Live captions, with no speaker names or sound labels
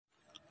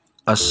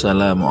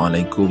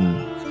Assalamualaikum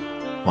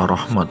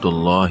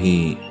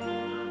warahmatullahi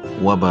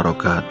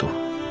wabarakatuh.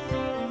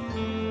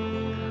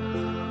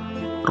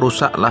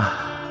 Rusaklah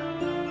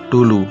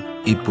dulu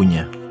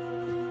ibunya.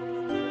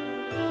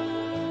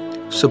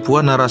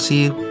 Sebuah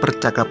narasi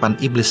percakapan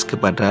iblis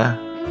kepada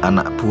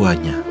anak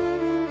buahnya.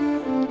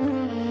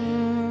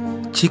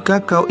 Jika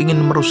kau ingin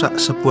merusak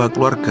sebuah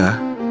keluarga,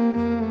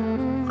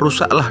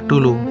 rusaklah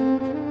dulu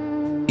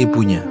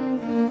ibunya.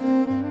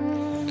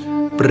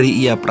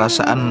 Beri ia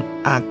perasaan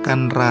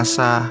akan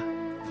rasa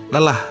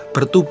lelah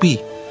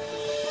bertubi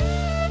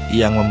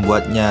yang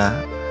membuatnya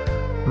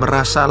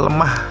merasa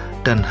lemah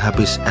dan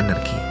habis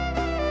energi.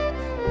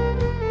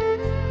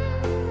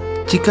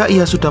 Jika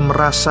ia sudah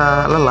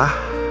merasa lelah,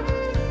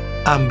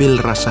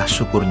 ambil rasa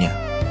syukurnya.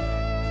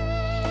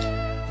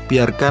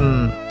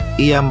 Biarkan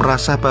ia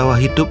merasa bahwa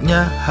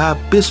hidupnya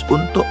habis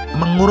untuk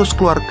mengurus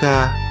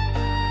keluarga,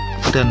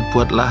 dan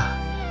buatlah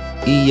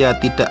ia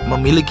tidak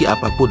memiliki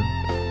apapun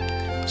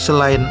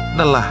selain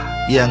lelah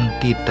yang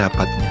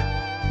didapatnya.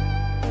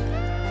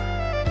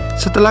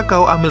 Setelah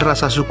kau ambil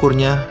rasa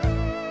syukurnya,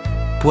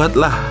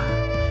 buatlah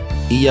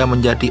ia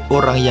menjadi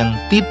orang yang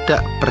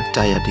tidak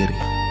percaya diri.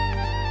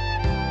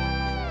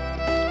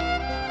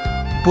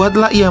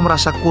 Buatlah ia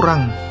merasa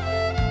kurang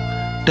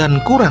dan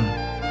kurang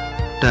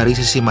dari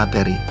sisi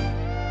materi,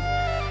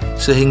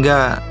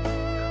 sehingga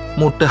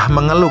mudah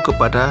mengeluh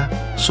kepada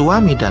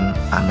suami dan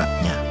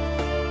anaknya.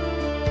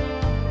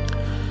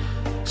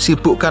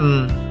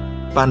 Sibukkan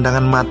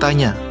pandangan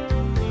matanya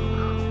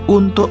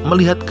untuk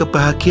melihat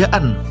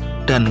kebahagiaan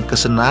dan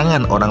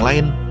kesenangan orang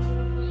lain,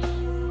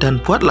 dan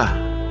buatlah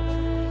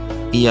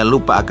ia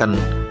lupa akan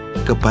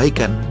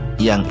kebaikan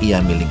yang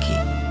ia miliki.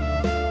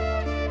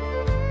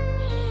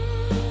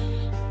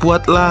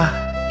 Buatlah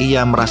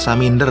ia merasa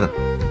minder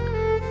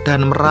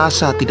dan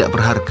merasa tidak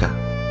berharga.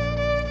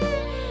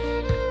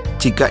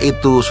 Jika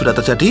itu sudah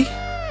terjadi,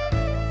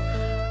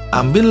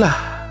 ambillah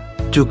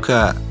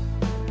juga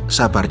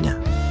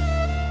sabarnya.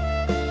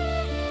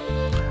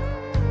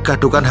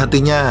 Gaduhkan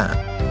hatinya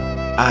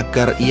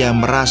agar ia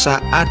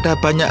merasa ada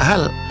banyak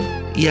hal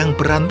yang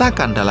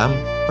berantakan dalam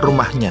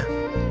rumahnya.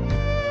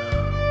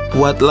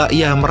 Buatlah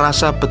ia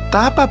merasa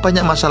betapa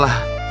banyak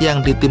masalah yang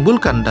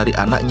ditimbulkan dari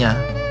anaknya,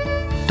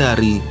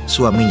 dari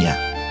suaminya.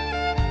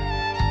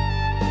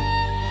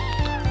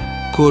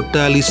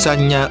 Goda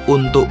lisannya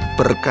untuk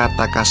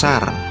berkata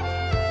kasar,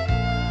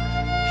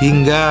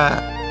 hingga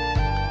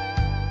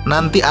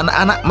nanti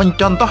anak-anak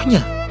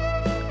mencontohnya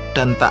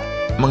dan tak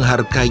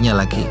menghargainya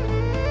lagi.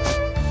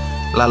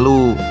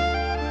 Lalu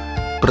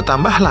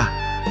bertambahlah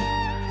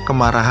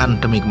kemarahan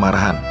demi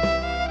kemarahan.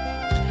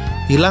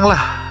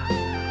 Hilanglah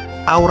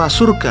aura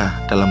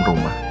surga dalam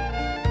rumah,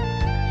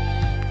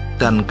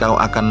 dan kau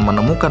akan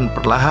menemukan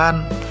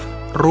perlahan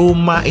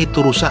rumah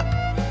itu rusak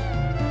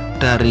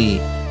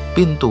dari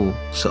pintu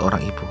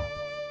seorang ibu.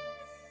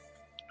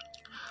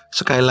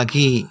 Sekali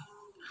lagi,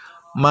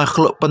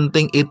 makhluk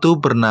penting itu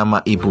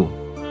bernama ibu.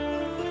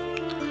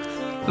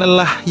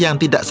 Lelah yang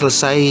tidak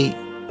selesai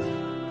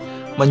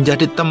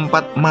menjadi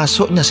tempat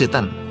masuknya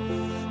setan.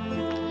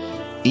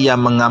 Ia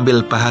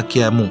mengambil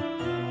bahagiamu,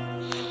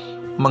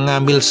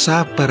 mengambil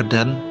sabar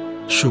dan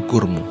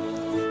syukurmu.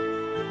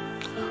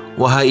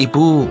 Wahai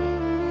ibu,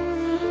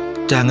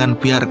 jangan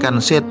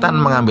biarkan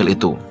setan mengambil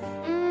itu.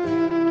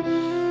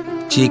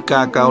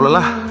 Jika kau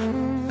lelah,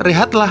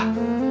 rehatlah.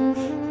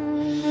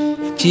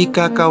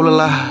 Jika kau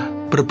lelah,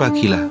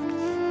 berbagilah.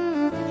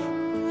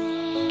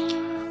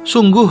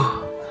 Sungguh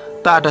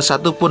tak ada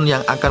satupun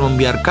yang akan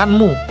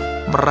membiarkanmu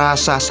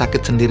merasa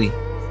sakit sendiri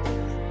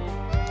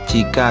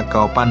jika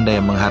kau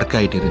pandai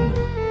menghargai dirimu.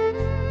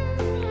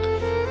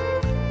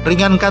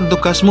 Ringankan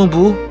tugasmu,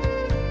 Bu.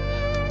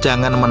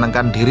 Jangan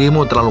menekan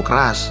dirimu terlalu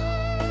keras.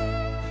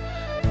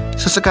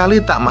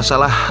 Sesekali tak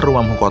masalah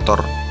rumahmu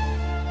kotor.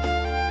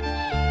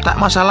 Tak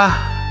masalah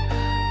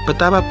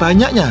betapa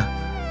banyaknya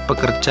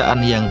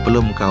pekerjaan yang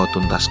belum kau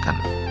tuntaskan.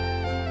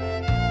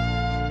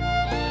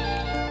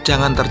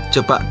 Jangan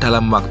terjebak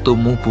dalam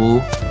waktumu, Bu.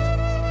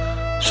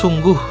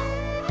 Sungguh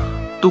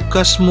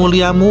tugas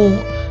muliamu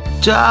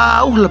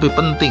jauh lebih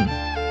penting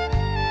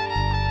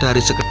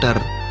dari sekedar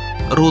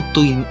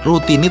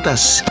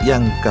rutinitas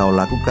yang kau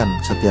lakukan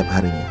setiap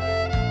harinya.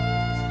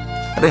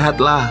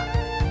 Rehatlah.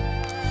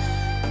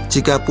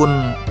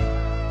 Jikapun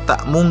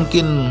tak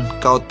mungkin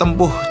kau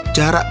tempuh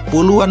jarak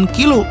puluhan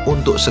kilo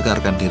untuk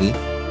segarkan diri,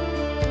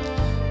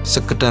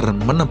 sekedar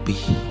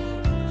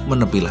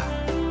menepilah.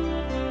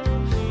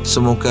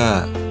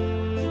 Semoga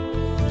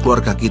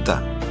keluarga kita,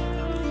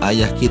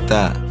 ayah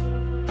kita,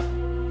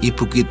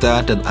 ibu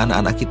kita, dan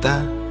anak-anak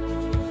kita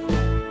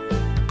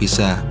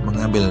bisa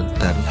mengambil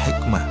dari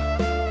hikmah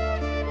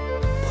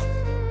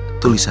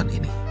tulisan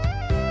ini.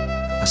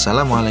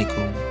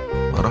 Assalamualaikum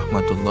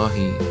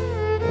warahmatullahi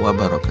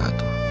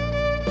wabarakatuh.